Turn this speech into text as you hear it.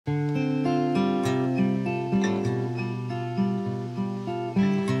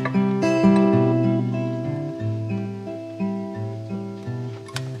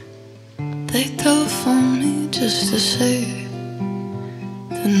to say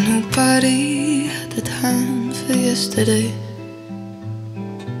that nobody had the time for yesterday.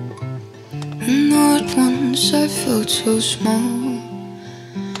 And all at once I felt so small,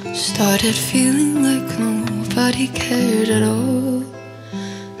 started feeling like nobody cared at all.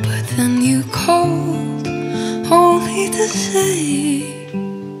 But then you called, only to say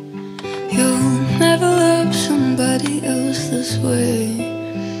you'll never love somebody else this way.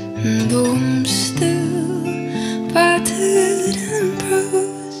 And though I'm still battered and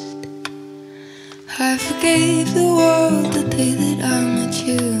bruised, I forgave the world the day that I met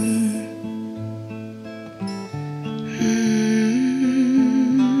you.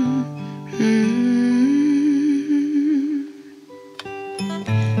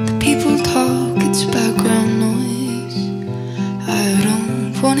 The people talk, it's background noise. I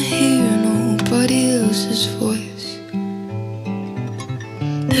don't wanna hear nobody else's voice.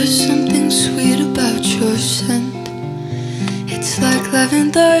 There's something sweet about your scent. It's like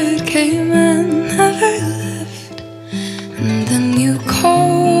lavender came and never left. And then you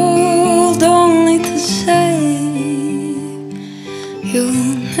called, only to say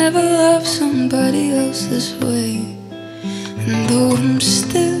you'll never love somebody else this way. And though I'm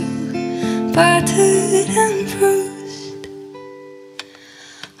still battered and bruised,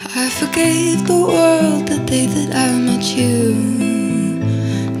 I forgave the world the day that I met you.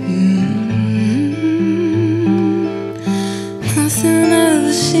 Nothing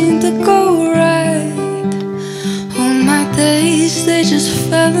ever seemed to go right. All my days, they just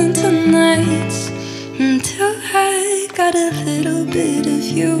fell into nights, until I got a little bit of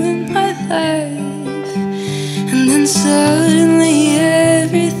you in my life. And then suddenly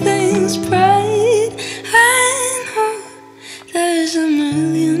everything's bright. I know there's a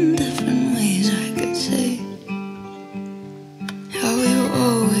million different ways I could say how you're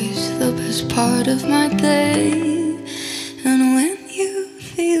always the best part of my day. And when you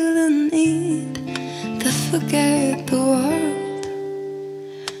feel the need to forget the world,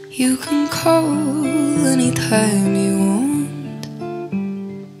 you can call anytime you want.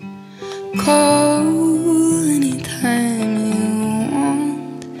 Call